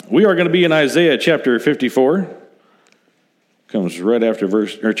We are going to be in Isaiah chapter 54. Comes right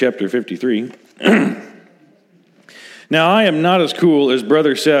after chapter 53. Now, I am not as cool as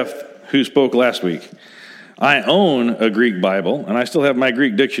Brother Seth, who spoke last week. I own a Greek Bible, and I still have my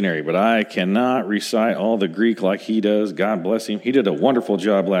Greek dictionary, but I cannot recite all the Greek like he does. God bless him. He did a wonderful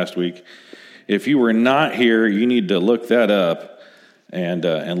job last week. If you were not here, you need to look that up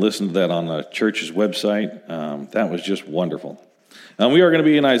and listen to that on the church's website. That was just wonderful. We are going to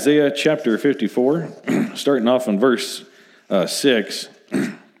be in Isaiah chapter 54, starting off in verse 6.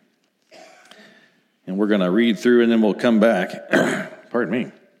 And we're going to read through, and then we'll come back. Pardon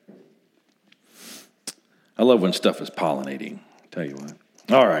me. I love when stuff is pollinating. I'll tell you what.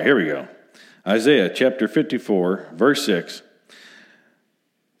 All right, here we go. Isaiah chapter 54, verse 6.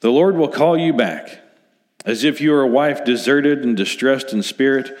 The Lord will call you back, as if you were a wife deserted and distressed in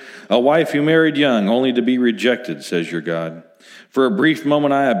spirit, a wife who married young, only to be rejected, says your God. For a brief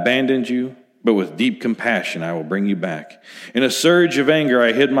moment I abandoned you, but with deep compassion I will bring you back. In a surge of anger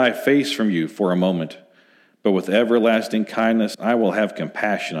I hid my face from you for a moment, but with everlasting kindness I will have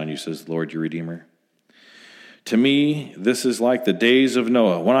compassion on you, says the Lord your Redeemer. To me, this is like the days of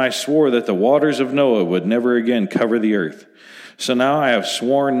Noah, when I swore that the waters of Noah would never again cover the earth. So now I have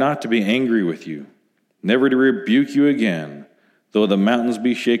sworn not to be angry with you, never to rebuke you again, though the mountains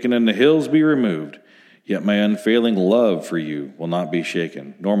be shaken and the hills be removed. Yet my unfailing love for you will not be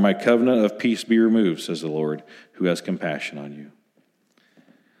shaken, nor my covenant of peace be removed, says the Lord, who has compassion on you.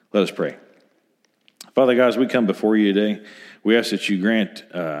 Let us pray. Father God, as we come before you today, we ask that you grant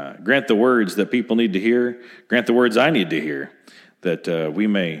the words that people need to hear, grant the words I need to hear, that we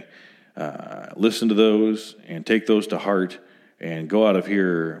may listen to those and take those to heart and go out of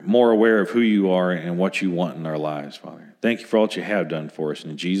here more aware of who you are and what you want in our lives, Father. Thank you for all that you have done for us.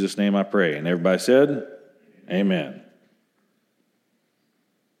 In Jesus' name I pray. And everybody said, amen.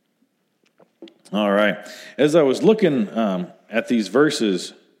 All right. As I was looking at these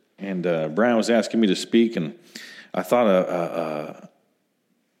verses, and Brian was asking me to speak, and I thought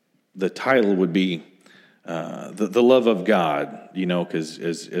the title would be the love of God, because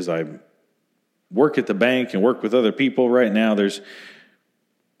as I work at the bank and work with other people right now, there's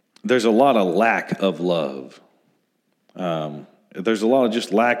a lot of lack of love. There's a lot of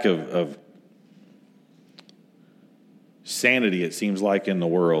just lack of sanity, it seems like, in the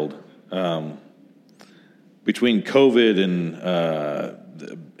world. Between COVID and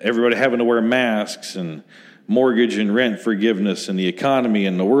everybody having to wear masks and mortgage and rent forgiveness and the economy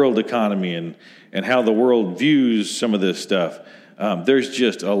and the world economy and how the world views some of this stuff, there's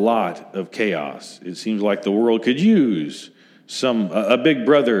just a lot of chaos. It seems like the world could use a big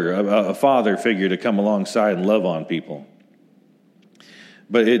brother, a father figure to come alongside and love on people.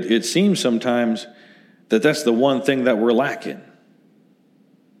 But it seems sometimes that that's the one thing that we're lacking,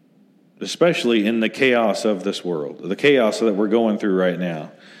 especially in the chaos of this world, the chaos that we're going through right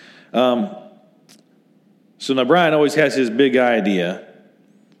now. So now Brian always has his big idea.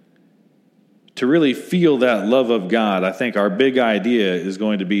 To really feel that love of God, I think our big idea is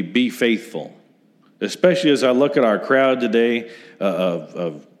going to be faithful. Especially as I look at our crowd today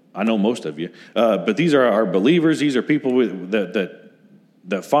of I know most of you, but these are our believers. These are people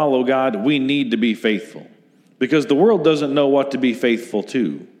that follow God. We need to be faithful because the world doesn't know what to be faithful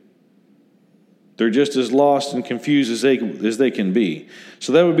to. They're just as lost and confused as they can be.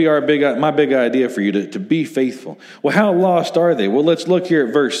 So that would be my big idea for you to be faithful. Well, how lost are they? Well, let's look here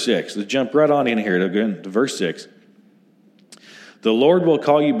at verse 6. Let's jump right on in here to verse 6. The Lord will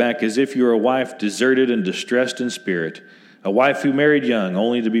call you back as if you were a wife deserted and distressed in spirit, a wife who married young,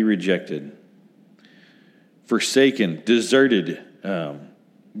 only to be rejected. Forsaken, deserted,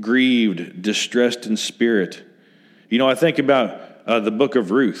 grieved, distressed in spirit. I think about the book of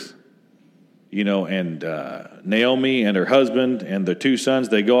Ruth. And Naomi and her husband and their two sons,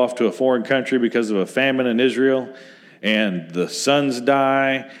 they go off to a foreign country because of a famine in Israel, and the sons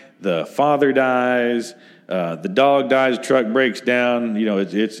die, the father dies, the dog dies, the truck breaks down.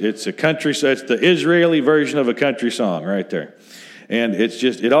 It's a country, so it's the Israeli version of a country song right there. And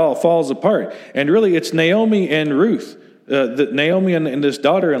it all falls apart. And really, it's Naomi and Ruth, Naomi and this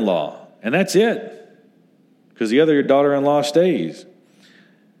daughter-in-law, and that's it, because the other daughter-in-law stays.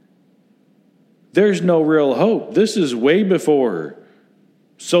 There's no real hope. This is way before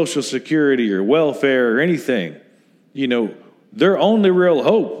Social Security or welfare or anything. Their only real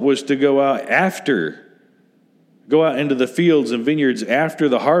hope was to go out into the fields and vineyards after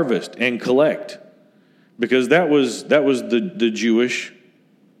the harvest and collect, because that was the Jewish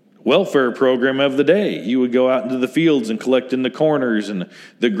welfare program of the day. You would go out into the fields and collect in the corners and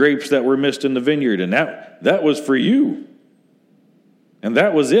the grapes that were missed in the vineyard, and that was for you. And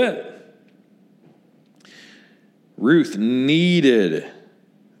that was it. Ruth needed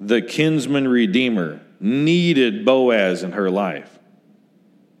the kinsman redeemer, needed Boaz in her life.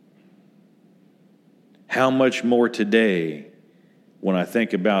 How much more today, when I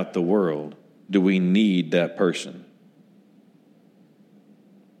think about the world, do we need that person?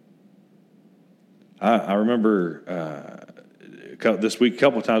 I remember this week, a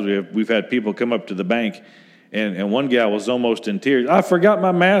couple of times we've had people come up to the bank, and one gal was almost in tears. I forgot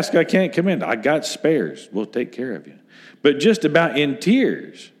my mask. I can't come in. I got spares. We'll take care of you. But just about in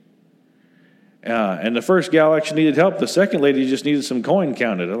tears. And the first gal actually needed help. The second lady just needed some coin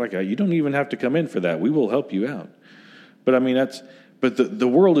counted. I'm like, you don't even have to come in for that. We will help you out. But I mean, but the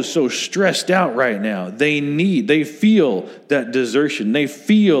world is so stressed out right now. They feel that desertion. They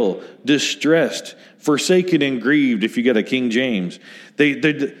feel distressed, forsaken and grieved, if you get a King James.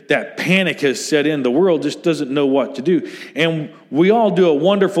 That panic has set in. The world just doesn't know what to do. And we all do a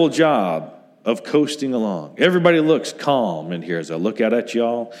wonderful job of coasting along. Everybody looks calm in here as I look out at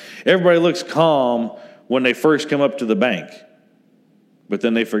y'all. Everybody looks calm when they first come up to the bank. But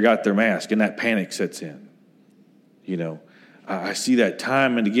then they forgot their mask and that panic sets in. You know, I see that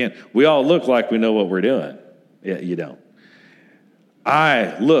time and again. We all look like we know what we're doing. Yeah, you don't.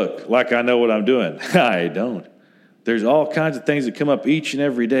 I look like I know what I'm doing. I don't. There's all kinds of things that come up each and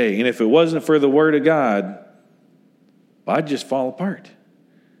every day. And if it wasn't for the Word of God, I'd just fall apart.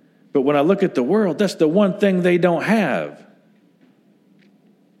 But when I look at the world, that's the one thing they don't have.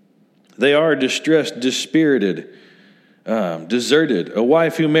 They are distressed, dispirited, deserted. A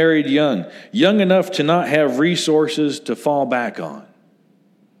wife who married young enough to not have resources to fall back on.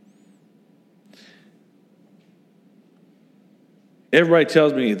 Everybody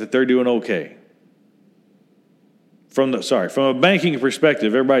tells me that they're doing okay. From a banking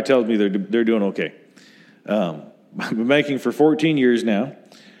perspective, everybody tells me they're doing okay. I've been banking for 14 years now.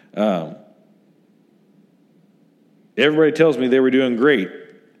 Everybody tells me they were doing great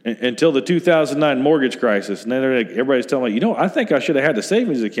until the 2009 mortgage crisis. And then everybody's telling me, I think I should have had a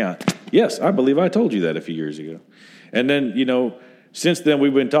savings account. Yes, I believe I told you that a few years ago. And then, since then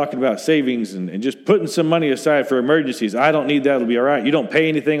we've been talking about savings and just putting some money aside for emergencies. I don't need that. It'll be all right. You don't pay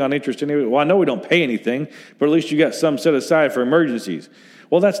anything on interest anyway. Well, I know we don't pay anything, but at least you got some set aside for emergencies.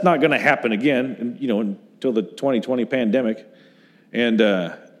 Well, that's not going to happen again, until the 2020 pandemic. And,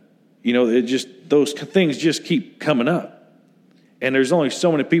 those things just keep coming up. And there's only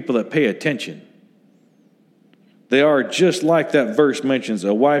so many people that pay attention. They are just like that verse mentions,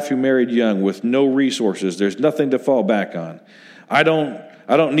 a wife who married young with no resources. There's nothing to fall back on. I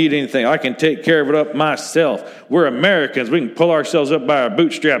don't need anything. I can take care of it up myself. We're Americans. We can pull ourselves up by our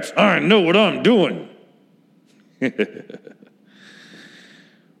bootstraps. I know what I'm doing.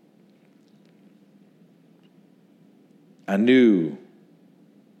 I knew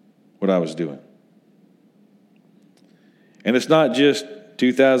what I was doing. And it's not just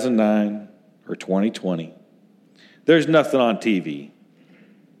 2009 or 2020. There's nothing on TV.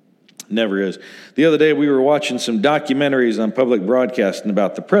 Never is. The other day we were watching some documentaries on public broadcasting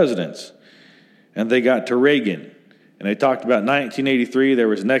about the presidents. And they got to Reagan. And they talked about 1983. There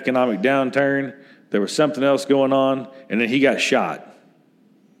was an economic downturn. There was something else going on. And then he got shot.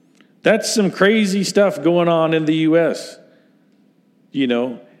 That's some crazy stuff going on in the U.S.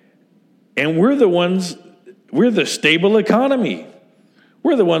 And we're the stable economy.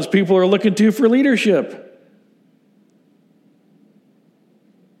 We're the ones people are looking to for leadership.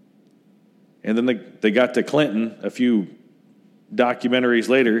 And then they got to Clinton a few documentaries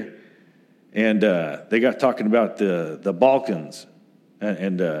later, and they got talking about the Balkans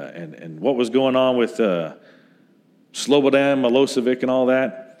and what was going on with Slobodan Milosevic and all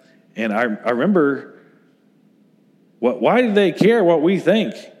that. And I remember, why do they care what we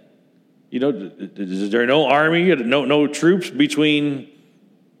think? Is there no army, no troops between,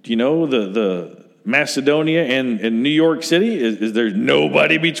 the Macedonia and New York City? Is there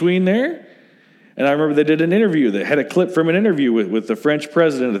nobody between there? And I remember they did an interview. They had a clip from an interview with the French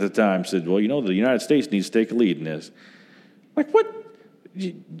president at the time. Said, well, the United States needs to take a lead in this. Like, what?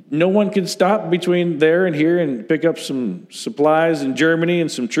 No one can stop between there and here and pick up some supplies in Germany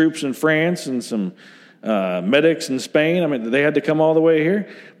and some troops in France and some medics in Spain. I mean, they had to come all the way here.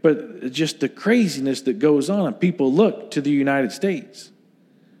 But just the craziness that goes on, and people look to the United States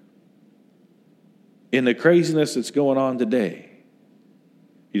in the craziness that's going on today.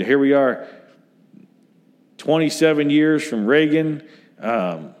 Here we are, 27 years from Reagan,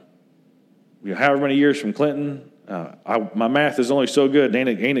 however many years from Clinton. My math is only so good. Ain't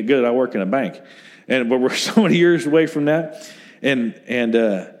it good? I work in a bank, but we're so many years away from that, and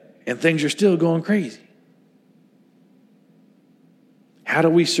things are still going crazy. How do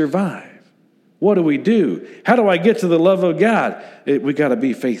we survive? What do we do? How do I get to the love of God? We got to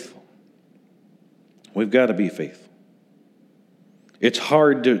be faithful. We've got to be faithful. It's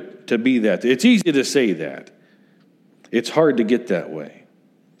hard to be that. It's easy to say that. It's hard to get that way.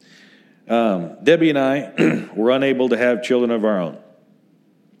 Debbie and I were unable to have children of our own.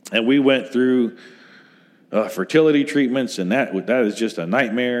 And we went through fertility treatments, and that is just a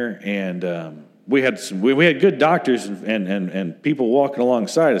nightmare. And we had good doctors and people walking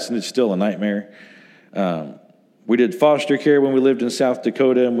alongside us, and it's still a nightmare. We did foster care when we lived in South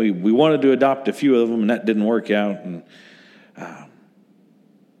Dakota, and we wanted to adopt a few of them, and that didn't work out. And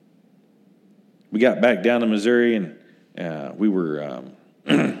we got back down to Missouri, and we were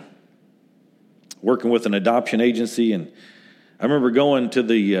working with an adoption agency, and I remember going to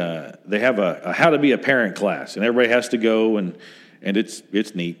they have a how to be a parent class, and everybody has to go, and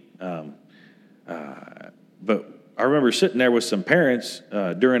it's neat. But I remember sitting there with some parents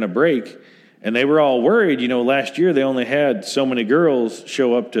during a break, and they were all worried. Last year they only had so many girls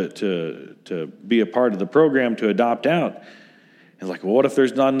show up to be a part of the program to adopt out. And like, well, what if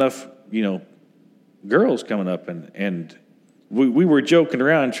there's not enough, girls coming up? And we were joking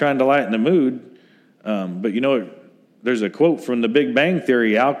around trying to lighten the mood. But there's a quote from The Big Bang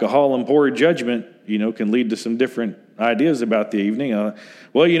Theory: alcohol and poor judgment, can lead to some different ideas about the evening.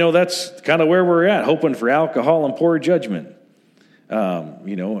 That's kind of where we're at, hoping for alcohol and poor judgment,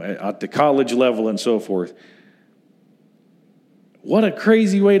 at the college level and so forth. What a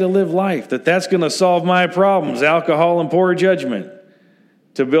crazy way to live life, that's going to solve my problems, alcohol and poor judgment,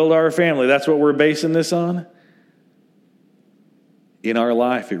 to build our family. That's what we're basing this on. In our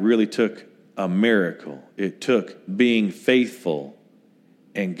life, it really took a miracle. It took being faithful,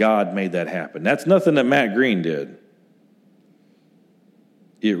 and God made that happen. That's nothing that Matt Green did.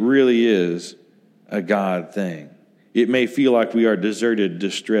 It really is a God thing. It may feel like we are deserted,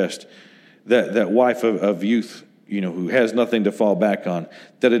 distressed, that wife of youth, who has nothing to fall back on,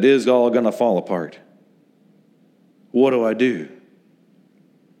 that it is all going to fall apart. What do I do?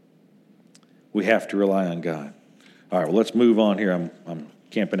 We have to rely on God. All right, well, let's move on here. I'm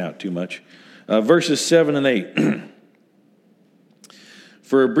camping out too much. Verses 7 and 8.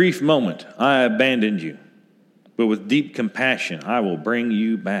 For a brief moment, I abandoned you, but with deep compassion, I will bring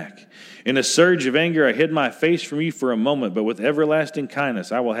you back. In a surge of anger, I hid my face from you for a moment, but with everlasting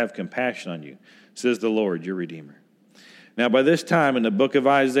kindness, I will have compassion on you, says the Lord, your Redeemer. Now, by this time in the book of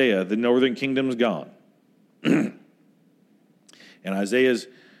Isaiah, the northern kingdom's gone. And Isaiah's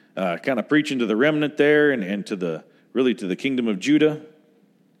kind of preaching to the remnant there and to the kingdom of Judah.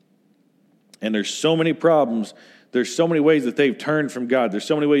 And there's so many problems. There's so many ways that they've turned from God. There's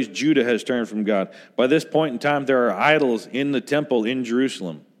so many ways Judah has turned from God. By this point in time, there are idols in the temple in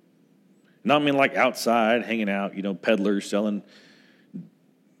Jerusalem. Not like outside, hanging out, peddlers selling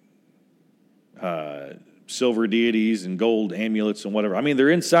silver deities and gold amulets and whatever. They're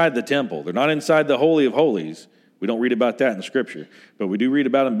inside the temple. They're not inside the Holy of Holies. We don't read about that in the Scripture, but we do read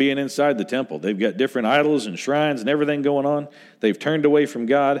about them being inside the temple. They've got different idols and shrines and everything going on. They've turned away from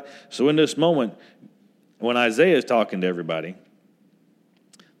God. So in this moment, when Isaiah is talking to everybody,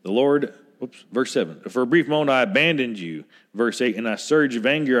 the Lord, verse 7, for a brief moment I abandoned you. Verse 8, in a surge of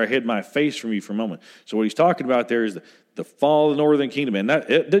anger I hid my face from you for a moment. So what he's talking about there is the fall of the northern kingdom. And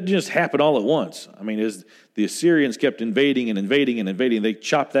it didn't just happen all at once. As the Assyrians kept invading and invading and invading, they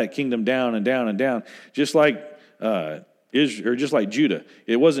chopped that kingdom down and down and down, just like just like Judah.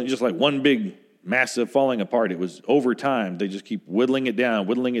 It wasn't just like one big massive falling apart. It was over time. They just keep whittling it down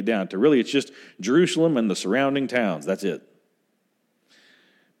to really it's just Jerusalem and the surrounding towns. That's it.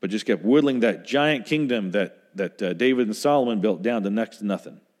 But just kept whittling that giant kingdom that David and Solomon built down to next to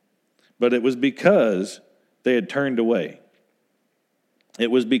nothing. But it was because they had turned away. It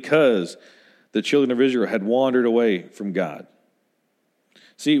was because the children of Israel had wandered away from God.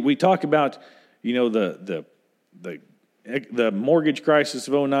 See, we talk about, the mortgage crisis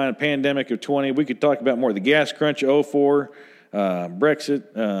of 2009, a pandemic of 2020. We could talk about more. The gas crunch of 2004,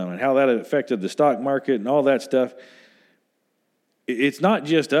 Brexit, and how that affected the stock market and all that stuff. It's not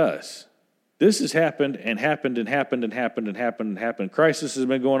just us. This has happened and happened and happened and happened and happened and happened. Crisis has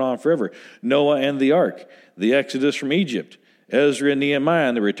been going on forever. Noah and the ark, the exodus from Egypt, Ezra and Nehemiah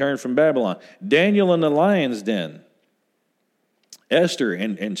and the return from Babylon, Daniel in the lion's den, Esther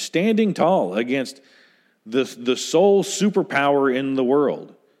and standing tall against the sole superpower in the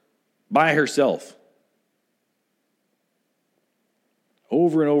world by herself.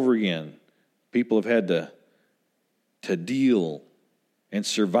 Over and over again, people have had to deal and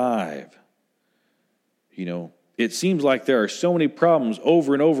survive. It seems like there are so many problems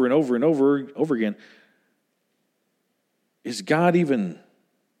over and over and over and over again. is God even,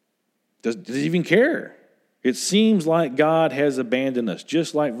 does he even care? It seems like God has abandoned us,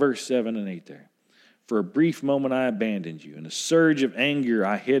 just like verse 7 and 8 there. For a brief moment I abandoned you. In a surge of anger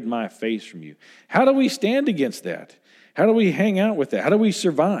I hid my face from you. How do we stand against that? How do we hang out with that? How do we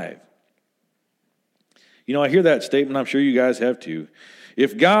survive? You know, I hear that statement. I'm sure you guys have too.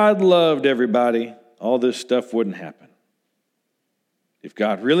 If God loved everybody, all this stuff wouldn't happen. If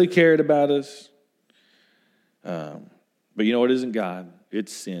God really cared about us, but you know it isn't God,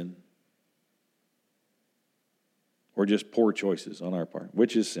 it's sin. Or just poor choices on our part,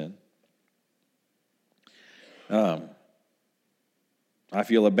 which is sin. I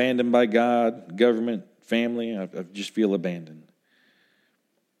feel abandoned by God, government, family. I just feel abandoned.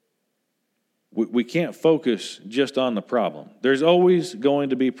 We can't focus just on the problem. There's always going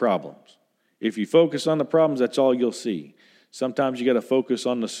to be problems. If you focus on the problems, that's all you'll see. Sometimes you got to focus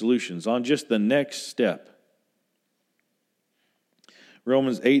on the solutions, on just the next step.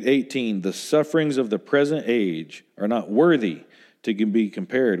 Romans 8:18, the sufferings of the present age are not worthy to be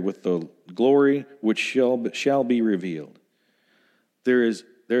compared with the glory which shall be revealed. There is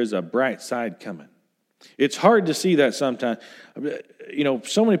a bright side coming. It's hard to see that sometimes. You know,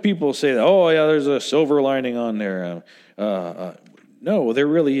 so many people say that, oh, yeah, there's a silver lining on there. No, there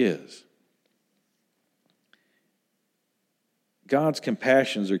really is. God's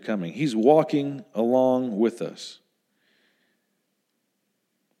compassions are coming. He's walking along with us.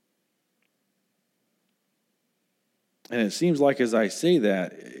 And it seems like as I say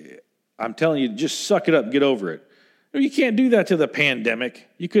that, I'm telling you, just suck it up, get over it. You can't do that to the pandemic.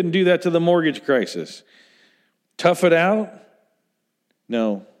 You couldn't do that to the mortgage crisis. Tough it out?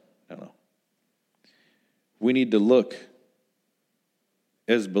 No. We need to look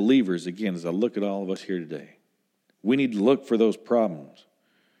as believers, again, as I look at all of us here today. We need to look for those problems.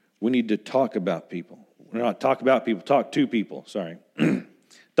 We need to talk about people. Not talk about people, talk to people, sorry.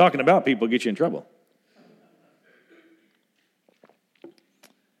 Talking about people gets you in trouble.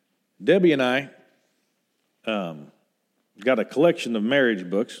 Debbie and I got a collection of marriage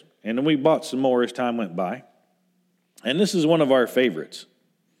books, and then we bought some more as time went by. And this is one of our favorites.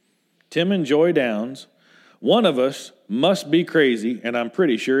 Tim and Joy Downs, One of Us Must Be Crazy, and I'm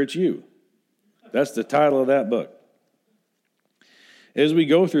Pretty Sure It's You. That's the title of that book. As we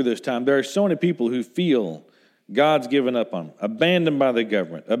go through this time, there are so many people who feel God's given up on them, abandoned by the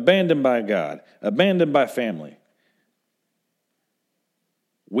government, abandoned by God, abandoned by family.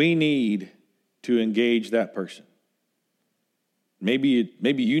 We need to engage that person. Maybe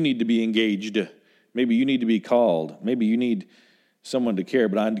you need to be engaged. Maybe you need to be called. Maybe you need someone to care.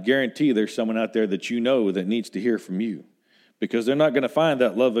 But I guarantee there's someone out there that you know that needs to hear from you, because they're not going to find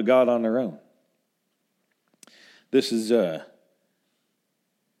that love of God on their own. This is a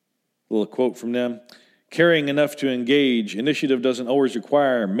little quote from them. Caring enough to engage. Initiative doesn't always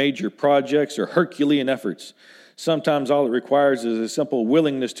require major projects or Herculean efforts. Sometimes all it requires is a simple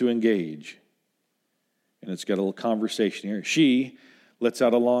willingness to engage. And it's got a little conversation here. She lets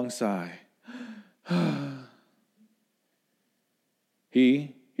out a long sigh.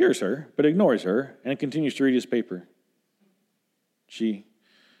 He hears her, but ignores her and continues to read his paper. She,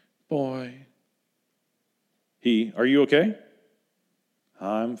 boy. He, are you okay?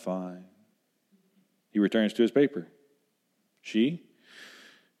 I'm fine. He returns to his paper. She,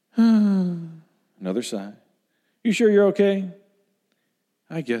 another sigh. You sure you're okay?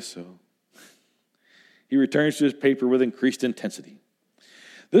 I guess so. He returns to his paper with increased intensity.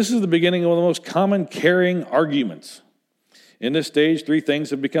 This is the beginning of one of the most common carrying arguments. In this stage, three things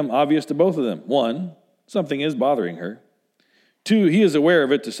have become obvious to both of them. One, something is bothering her. Two, he is aware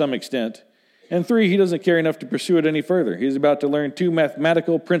of it to some extent. And three, he doesn't care enough to pursue it any further. He's about to learn two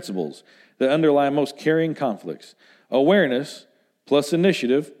mathematical principles that underlie most carrying conflicts. Awareness plus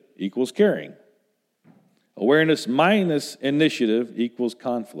initiative equals caring. Awareness minus initiative equals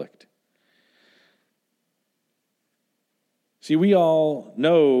conflict. See, we all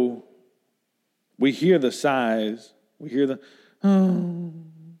know, we hear the sighs, we hear the, oh,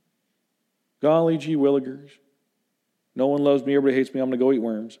 golly gee willigers. No one loves me, everybody hates me, I'm going to go eat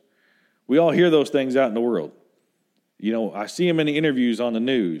worms. We all hear those things out in the world. You know, I see them in the interviews on the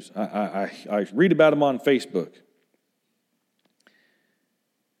news. I read about them on Facebook.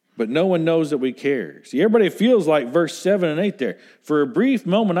 But no one knows that we care. See, everybody feels like verse 7 and 8 there. For a brief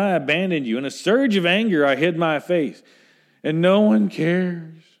moment I abandoned you. In a surge of anger I hid my face. And no one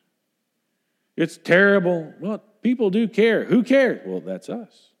cares. It's terrible. Well, people do care. Who cares? Well, that's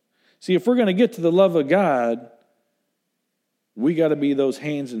us. See, if we're going to get to the love of God, we got to be those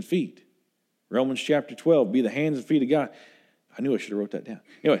hands and feet. Romans chapter 12, be the hands and feet of God. I knew I should have wrote that down.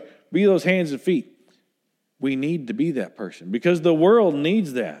 Anyway, be those hands and feet. We need to be that person because the world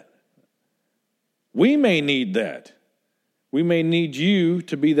needs that. We may need that. We may need you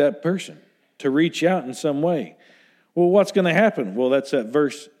to be that person, to reach out in some way. Well, what's going to happen? Well, that's that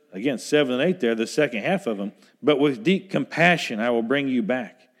verse, again, 7 and 8 there, the second half of them. But with deep compassion, I will bring you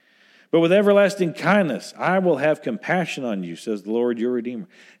back. But with everlasting kindness, I will have compassion on you, says the Lord, your Redeemer.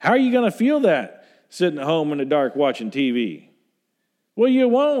 How are you going to feel that sitting at home in the dark watching TV? Well, you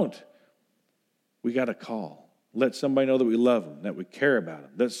won't. We got to call. Let somebody know that we love them, that we care about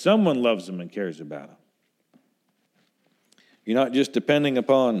them, that someone loves them and cares about them. You're not just depending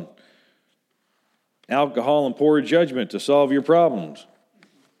upon alcohol and poor judgment to solve your problems.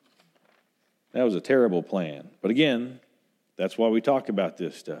 That was a terrible plan. But again, that's why we talk about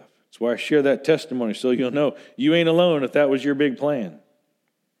this stuff. That's why I share that testimony, so you'll know you ain't alone if that was your big plan.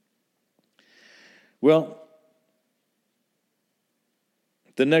 Well,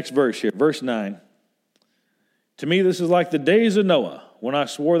 the next verse here, verse 9. To me, this is like the days of Noah, when I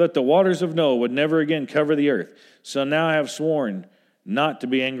swore that the waters of Noah would never again cover the earth. So now I have sworn not to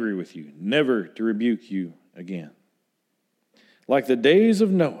be angry with you, never to rebuke you again. Like the days of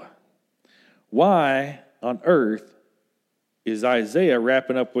Noah. Why on earth is Isaiah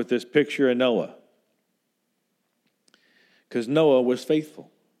wrapping up with this picture of Noah? Because Noah was faithful.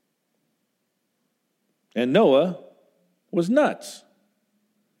 And Noah was nuts.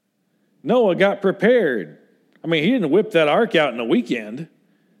 Noah got prepared. I mean, he didn't whip that ark out in a weekend.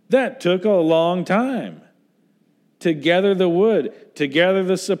 That took a long time to gather the wood, to gather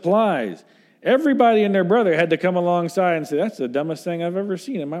the supplies. Everybody and their brother had to come alongside and say, that's the dumbest thing I've ever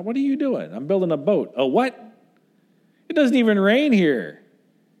seen. What are you doing? I'm building a boat. A what? It doesn't even rain here.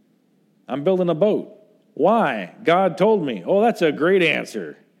 I'm building a boat. Why? God told me. Oh, that's a great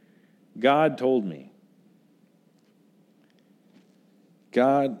answer. God told me.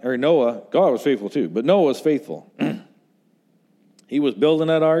 God was faithful too, but Noah was faithful. He was building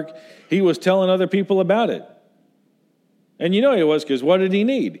that ark. He was telling other people about it. And you know he was, because what did he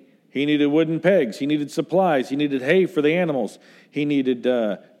need? He needed wooden pegs. He needed supplies. He needed hay for the animals. He needed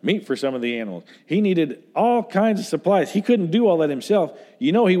meat for some of the animals. He needed all kinds of supplies. He couldn't do all that himself.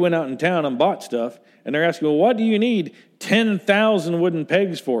 You know he went out in town and bought stuff, and they're asking, well, what do you need 10,000 wooden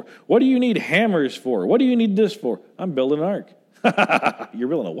pegs for? What do you need hammers for? What do you need this for? I'm building an ark. You're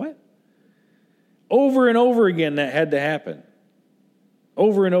building a what? Over and over again that had to happen.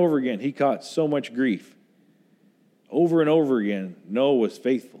 Over and over again, he caught so much grief. Over and over again, Noah was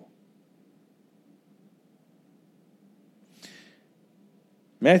faithful.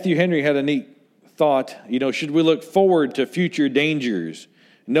 Matthew Henry had a neat thought. Should we look forward to future dangers,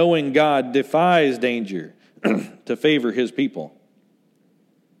 knowing God defies danger to favor his people?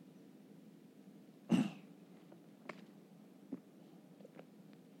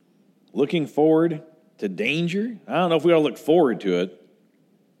 Looking forward to danger? I don't know if we ought to look forward to it,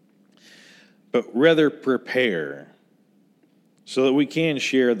 but rather prepare so that we can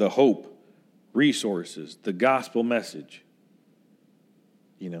share the hope, resources, the gospel message.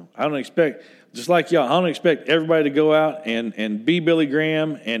 I don't expect, just like y'all, I don't expect everybody to go out and be Billy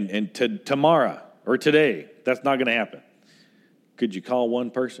Graham and tomorrow or today. That's not going to happen. Could you call one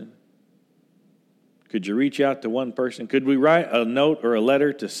person? Could you reach out to one person? Could we write a note or a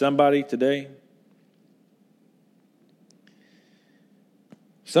letter to somebody today?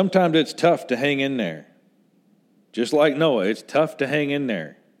 Sometimes it's tough to hang in there. Just like Noah, it's tough to hang in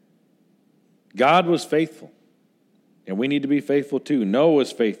there. God was faithful, and we need to be faithful too. Noah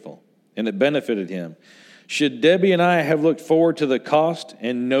was faithful, and it benefited him. Should Debbie and I have looked forward to the cost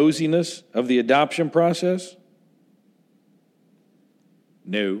and nosiness of the adoption process?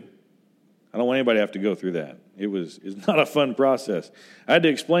 No. I don't want anybody to have to go through that. It's not a fun process. I had to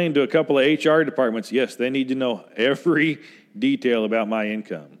explain to a couple of HR departments, yes, they need to know every detail about my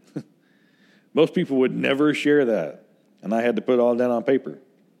income. Most people would never share that, and I had to put it all down on paper.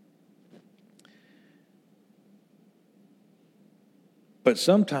 But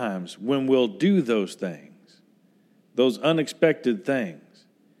sometimes when we'll do those things, those unexpected things,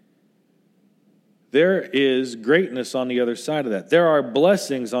 there is greatness on the other side of that. There are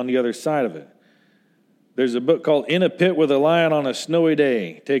blessings on the other side of it. There's a book called In a Pit with a Lion on a Snowy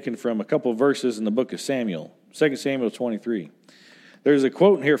Day, taken from a couple of verses in the book of Samuel, 2 Samuel 23. There's a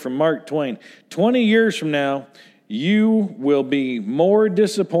quote in here from Mark Twain. 20 years from now, you will be more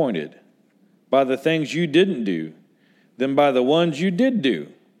disappointed by the things you didn't do than by the ones you did do.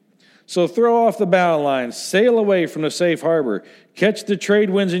 So throw off the bow line, sail away from the safe harbor, catch the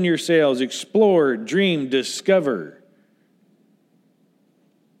trade winds in your sails, explore, dream, discover.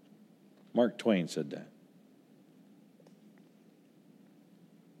 Mark Twain said that.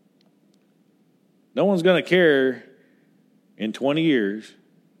 No one's going to care in 20 years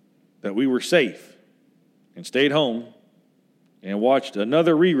that we were safe and stayed home and watched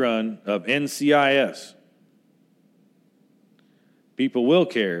another rerun of NCIS. People will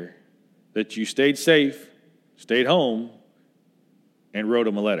care that you stayed safe, stayed home, and wrote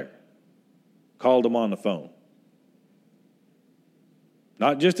them a letter. Called them on the phone.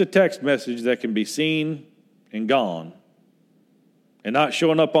 Not just a text message that can be seen and gone, and not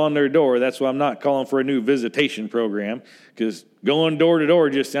showing up on their door. That's why I'm not calling for a new visitation program, because going door to door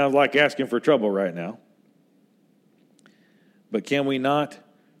just sounds like asking for trouble right now. But can we not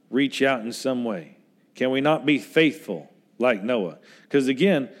reach out in some way? Can we not be faithful like Noah? Because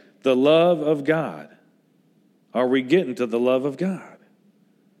again, the love of God. Are we getting to the love of God?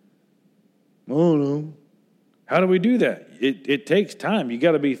 Oh, no. How do we do that? It takes time. You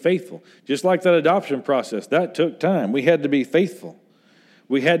got to be faithful. Just like that adoption process, that took time. We had to be faithful.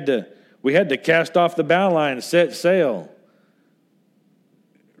 We had to cast off the bow line, set sail,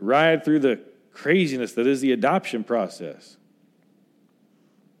 ride through the craziness that is the adoption process.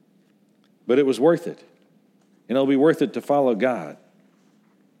 But it was worth it. And it'll be worth it to follow God.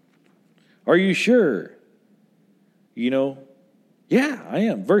 Are you sure? Yeah, I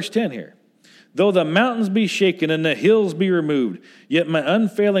am. Verse 10 here. Though the mountains be shaken and the hills be removed, yet my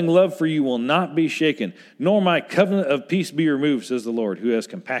unfailing love for you will not be shaken, nor my covenant of peace be removed, says the Lord, who has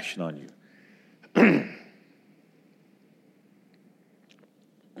compassion on you.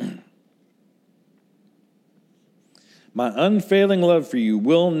 My unfailing love for you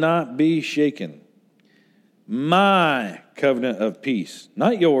will not be shaken. My covenant of peace,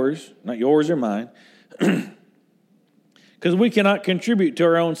 not yours or mine, because we cannot contribute to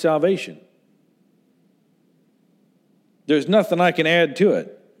our own salvation. There's nothing I can add to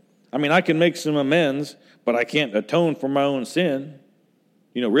it. I mean, I can make some amends, but I can't atone for my own sin.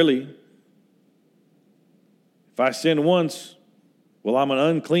 Really. If I sin once, well, I'm an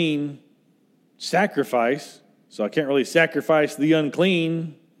unclean sacrifice, so I can't really sacrifice the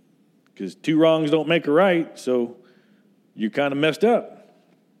unclean, because 2 wrongs don't make a right, so you kind of messed up.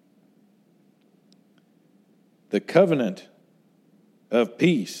 The covenant of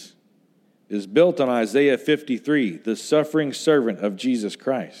peace is built on Isaiah 53, the suffering servant of Jesus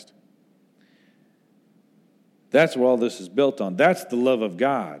Christ. That's what all this is built on. That's the love of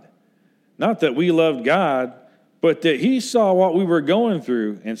God. Not that we loved God, but that he saw what we were going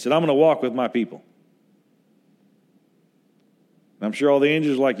through and said, I'm going to walk with my people. And I'm sure all the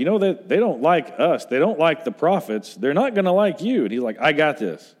angels are like, that they don't like us. They don't like the prophets. They're not going to like you. And he's like, I got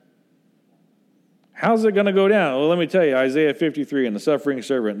this. How's it going to go down? Well, let me tell you, Isaiah 53 and the suffering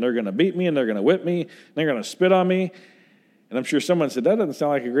servant, and they're going to beat me, and they're going to whip me, and they're going to spit on me. And I'm sure someone said, that doesn't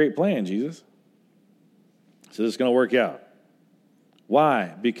sound like a great plan, Jesus. So it's going to work out.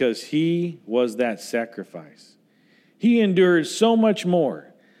 Why? Because he was that sacrifice. He endured so much more.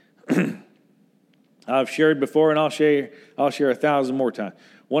 I've shared before, and I'll share 1,000 more times.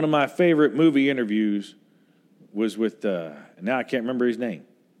 One of my favorite movie interviews was with, now I can't remember his name.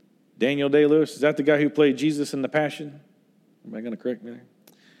 Daniel Day-Lewis, is that the guy who played Jesus in The Passion? Am I going to correct me there?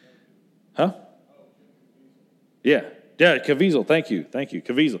 Huh? Yeah, Caviezel. Thank you,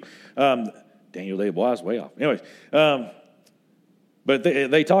 Caviezel. Daniel Day-Lewis, I was way off. Anyways, but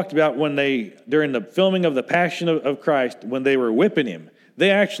they talked about when during the filming of The Passion of Christ, when they were whipping him, they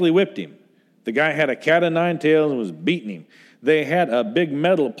actually whipped him. The guy had a cat of 9 tails and was beating him. They had a big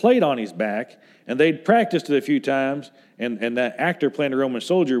metal plate on his back, and they'd practiced it a few times, and that actor playing a Roman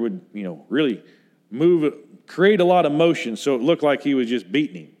soldier would, really create a lot of motion, so it looked like he was just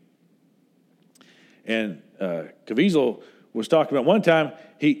beating him. And Caviezel was talking about one time,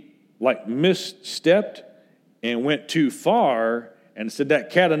 he misstepped and went too far, and said that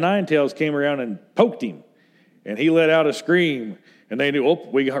cat of 9 tails came around and poked him, and he let out a scream, and they knew,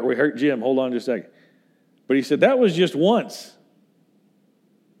 we hurt Jim, hold on just a second. But he said that was just once.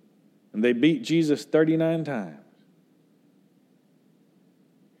 And they beat Jesus 39 times.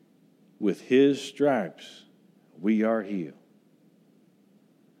 With his stripes, we are healed.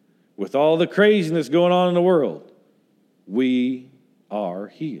 With all the craziness going on in the world, we are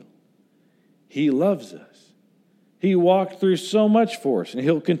healed. He loves us. He walked through so much for us, and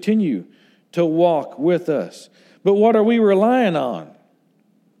he'll continue to walk with us. But what are we relying on?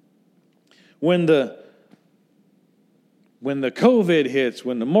 When the COVID hits,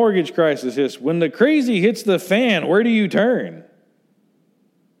 when the mortgage crisis hits, when the crazy hits the fan, where do you turn?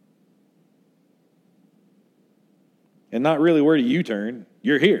 And not really where do you turn?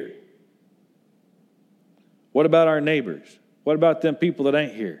 You're here. What about our neighbors? What about them people that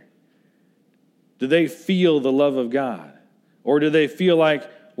ain't here? Do they feel the love of God? Or do they feel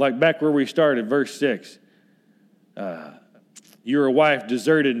like like back where we started, verse 6. You're a wife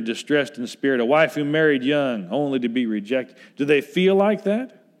deserted and distressed in spirit, a wife who married young only to be rejected. Do they feel like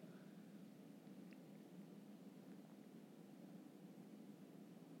that?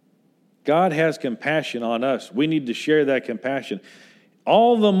 God has compassion on us. We need to share that compassion.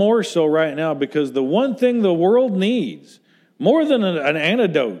 All the more so right now because the one thing the world needs, more than an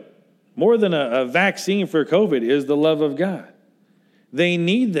antidote, more than a vaccine for COVID, is the love of God. They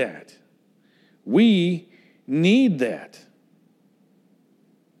need that. We need that.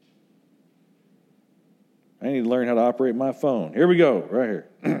 I need to learn how to operate my phone. Here we go, right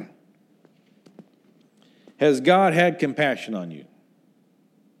here. Has God had compassion on you?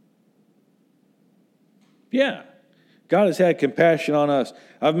 Yeah. God has had compassion on us.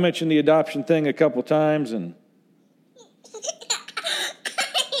 I've mentioned the adoption thing a couple times, and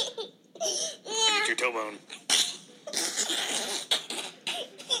Get your toe bone.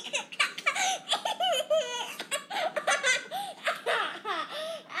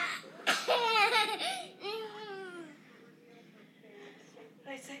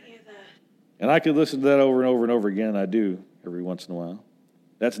 I sent you the... and I could listen to that over and over and over again. I do every once in a while.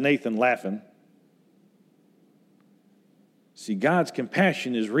 That's Nathan laughing. See, God's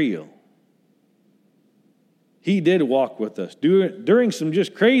compassion is real. He did walk with us during some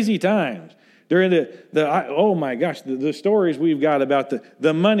just crazy times. During oh my gosh, the stories we've got about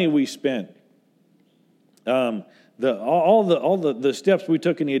the money we spent, all the steps we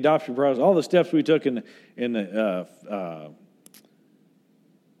took in the adoption process, all the steps we took in the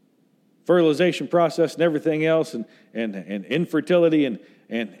fertilization process and everything else, and infertility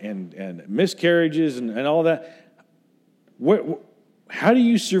and miscarriages and all that. How do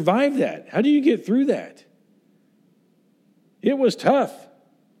you survive that? How do you get through that? It was tough.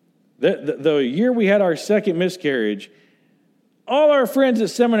 The year we had our second miscarriage, all our friends at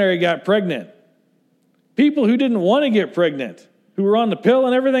seminary got pregnant. People who didn't want to get pregnant, who were on the pill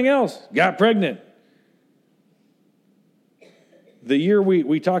and everything else, got pregnant. The year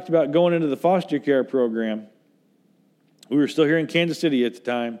we talked about going into the foster care program, we were still here in Kansas City at the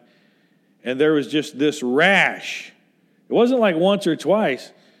time, and there was just this rash. It wasn't like once or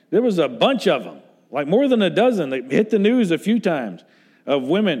twice. There was a bunch of them, like more than a dozen. They hit the news a few times of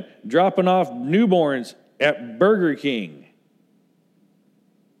women dropping off newborns at Burger King.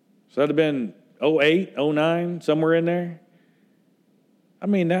 So that'd have been 08, 09, somewhere in there. I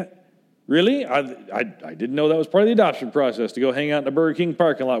mean, that really? I didn't know that was part of the adoption process, to go hang out in the Burger King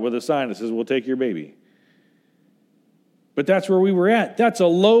parking lot with a sign that says, "We'll take your baby." But that's where we were at. That's a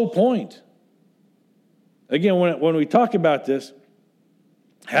low point. Again, when we talk about this,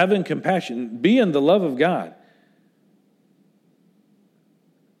 having compassion, being the love of God,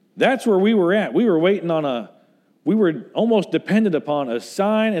 that's where we were at. We were waiting on we were almost dependent upon a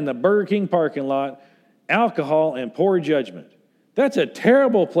sign in the Burger King parking lot, alcohol, and poor judgment. That's a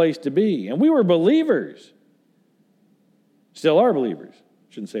terrible place to be. And we were believers. Still are believers.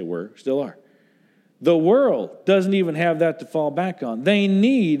 Shouldn't say were, still are. The world doesn't even have that to fall back on. They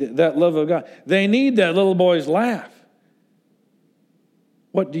need that love of God. They need that little boy's laugh.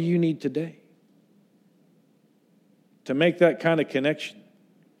 What do you need today to make that kind of connection?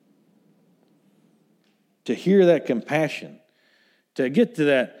 To hear that compassion, to get to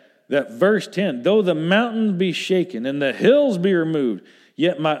that verse 10, though the mountains be shaken and the hills be removed,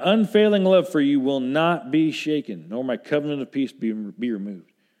 yet my unfailing love for you will not be shaken, nor my covenant of peace be removed.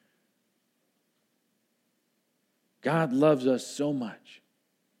 God loves us so much.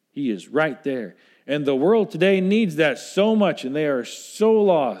 He is right there. And the world today needs that so much, and they are so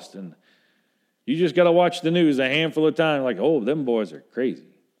lost. And you just got to watch the news a handful of times like, oh, them boys are crazy.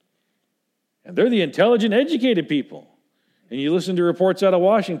 And they're the intelligent, educated people. And you listen to reports out of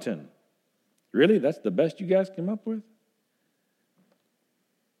Washington. Really? That's the best you guys come up with?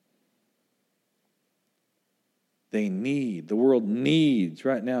 The world needs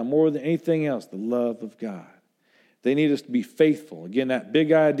right now, more than anything else, the love of God. They need us to be faithful. Again, that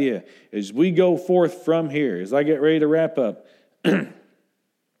big idea, as we go forth from here, as I get ready to wrap up,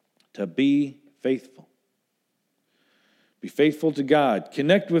 to be faithful. Be faithful to God.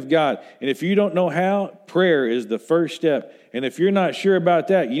 Connect with God. And if you don't know how, prayer is the first step. And if you're not sure about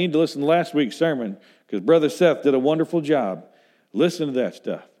that, you need to listen to last week's sermon, because Brother Seth did a wonderful job. Listen to that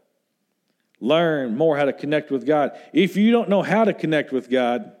stuff. Learn more how to connect with God. If you don't know how to connect with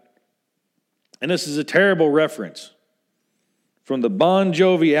God, and this is a terrible reference from the Bon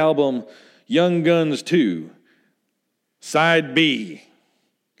Jovi album Young Guns 2, Side B,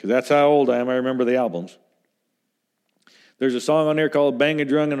 because that's how old I am. I remember the albums. There's a song on there called Bang a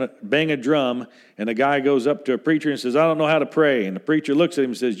Drum, and a guy goes up to a preacher and says, I don't know how to pray. And the preacher looks at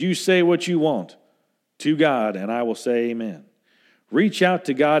him and says, you say what you want to God, and I will say amen. Reach out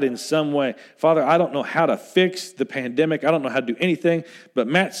to God in some way. Father, I don't know how to fix the pandemic. I don't know how to do anything, but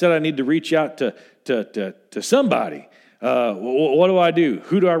Matt said I need to reach out to somebody. What do I do?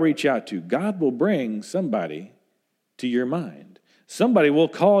 Who do I reach out to? God will bring somebody to your mind. Somebody will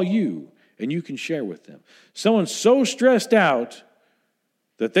call you, and you can share with them. Someone so stressed out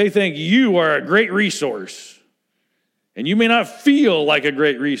that they think you are a great resource. And you may not feel like a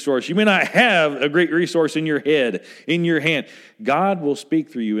great resource. You may not have a great resource in your head, in your hand. God will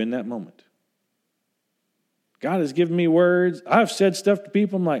speak through you in that moment. God has given me words. I've said stuff to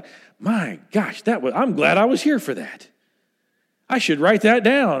people. I'm like, my gosh, I'm glad I was here for that. I should write that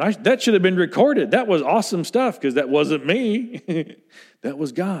down. That should have been recorded. That was awesome stuff because that wasn't me. That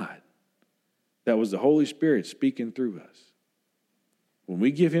was God. That was the Holy Spirit speaking through us. When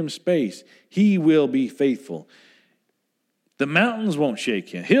we give him space, he will be faithful. The mountains won't shake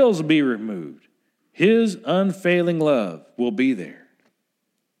him. Hills will be removed. His unfailing love will be there.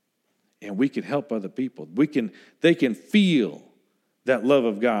 And we can help other people. They can feel that love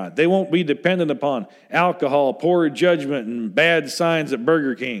of God. They won't be dependent upon alcohol, poor judgment, and bad signs at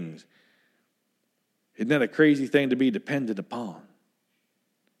Burger King's. Isn't that a crazy thing to be dependent upon?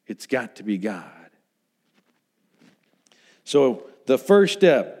 It's got to be God. So the first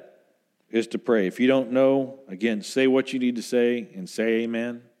step is to pray. If you don't know, again, say what you need to say and say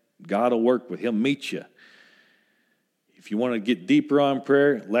amen. God will work with you. He'll meet you. If you want to get deeper on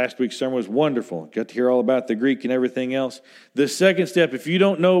prayer, last week's sermon was wonderful. Got to hear all about the Greek and everything else. The second step, if you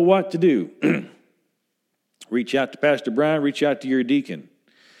don't know what to do, reach out to Pastor Brian, reach out to your deacon.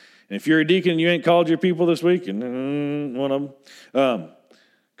 And if you're a deacon and you ain't called your people this week, and one of them,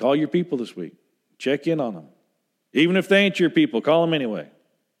 call your people this week. Check in on them. Even if they ain't your people, call them anyway.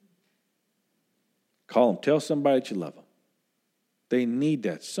 Call them. Tell somebody that you love them. They need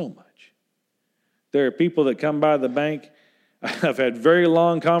that so much. There are people that come by the bank. I've had very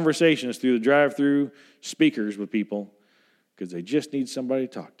long conversations through the drive-through speakers with people because they just need somebody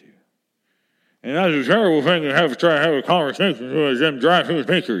to talk to. And that's a terrible thing to try to have a conversation with them drive-through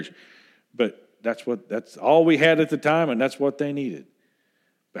speakers. But that's all we had at the time, and that's what they needed.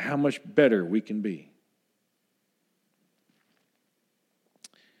 But how much better we can be.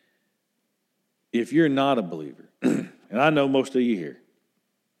 If you're not a believer, and I know most of you here,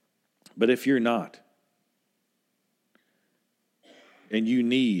 but if you're not, and you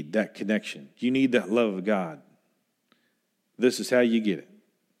need that connection, you need that love of God, this is how you get it.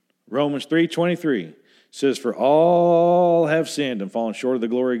 Romans 3:23 says, for all have sinned and fallen short of the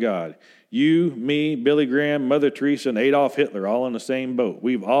glory of God. You, me, Billy Graham, Mother Teresa, and Adolf Hitler, all in the same boat.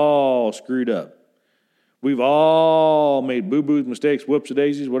 We've all screwed up. We've all made boo-boos, mistakes,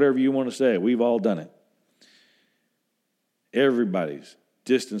 whoops-a-daisies, whatever you want to say. We've all done it. Everybody's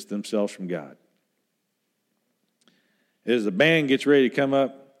distanced themselves from God. As the band gets ready to come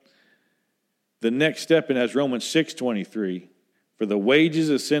up, the next step in that is Romans 6:23. For the wages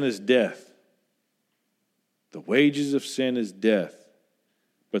of sin is death. The wages of sin is death.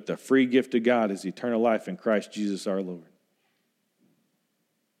 But the free gift of God is eternal life in Christ Jesus our Lord.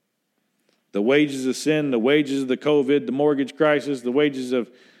 The wages of sin, the wages of the COVID, the mortgage crisis, the wages of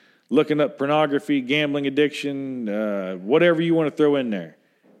looking up pornography, gambling addiction, whatever you want to throw in there,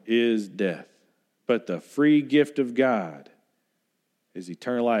 is death. But the free gift of God is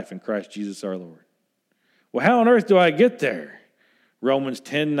eternal life in Christ Jesus our Lord. Well, how on earth do I get there? Romans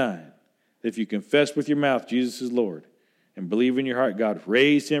 10:9. If you confess with your mouth Jesus is Lord and believe in your heart God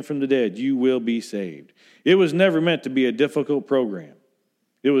raised him from the dead, you will be saved. It was never meant to be a difficult program.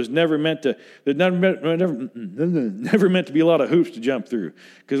 It was never meant to be a lot of hoops to jump through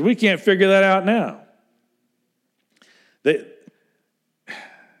because we can't figure that out now. And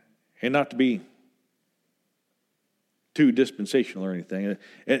not to be too dispensational or anything.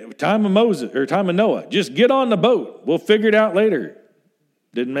 At time of Moses or time of Noah, just get on the boat. We'll figure it out later.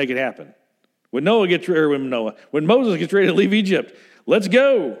 Didn't make it happen. When Moses gets ready to leave Egypt, let's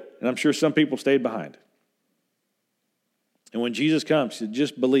go. And I'm sure some people stayed behind. And when Jesus comes, he said,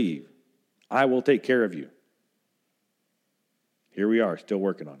 just believe. I will take care of you. Here we are, still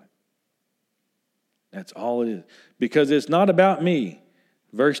working on it. That's all it is. Because it's not about me.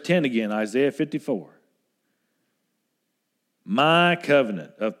 Verse 10 again, Isaiah 54. My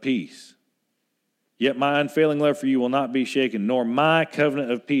covenant of peace. Yet my unfailing love for you will not be shaken, nor my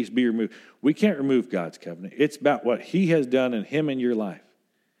covenant of peace be removed. We can't remove God's covenant. It's about what he has done in him in your life.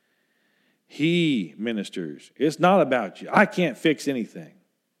 He ministers. It's not about you. I can't fix anything.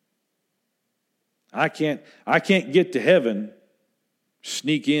 I can't get to heaven,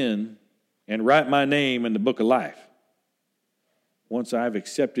 sneak in, and write my name in the book of life. Once I've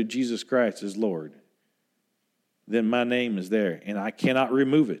accepted Jesus Christ as Lord, then my name is there, and I cannot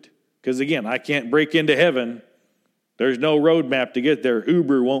remove it. Because again, I can't break into heaven. There's no roadmap to get there.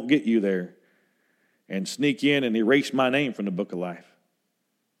 Uber won't get you there and sneak in and erase my name from the book of life.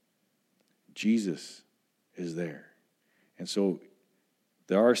 Jesus is there. And so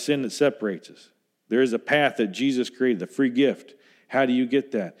there are sin that separates us. There is a path that Jesus created, the free gift. How do you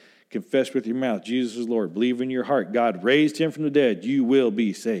get that? Confess with your mouth, Jesus is Lord. Believe in your heart, God raised him from the dead. You will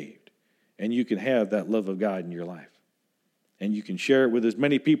be saved. And you can have that love of God in your life. And you can share it with as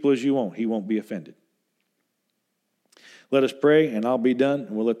many people as you want. He won't be offended. Let us pray, and I'll be done,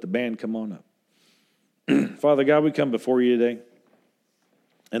 and we'll let the band come on up. Father God, we come before you today.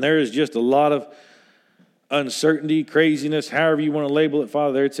 And there is just a lot of uncertainty, craziness, however you want to label it,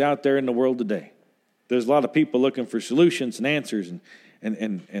 Father. It's out there in the world today. There's a lot of people looking for solutions and answers,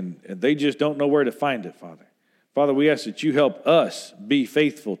 and they just don't know where to find it, Father. Father, we ask that you help us be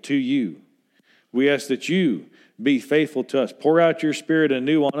faithful to you. We ask that you be faithful to us. Pour out your Spirit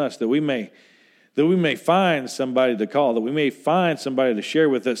anew on us that we may find somebody to call, that we may find somebody to share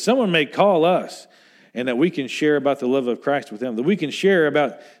with us. Someone may call us, and that we can share about the love of Christ with them, that we can share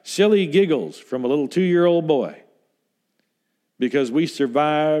about silly giggles from a little 2-year-old boy because we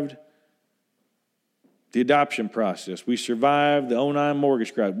survived the adoption process. We survived the 2009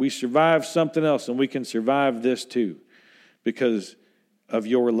 mortgage crisis. We survived something else, and we can survive this too because of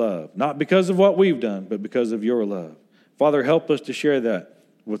your love. Not because of what we've done, but because of your love. Father, help us to share that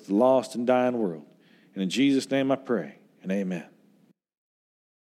with the lost and dying world. And in Jesus' name I pray, and amen.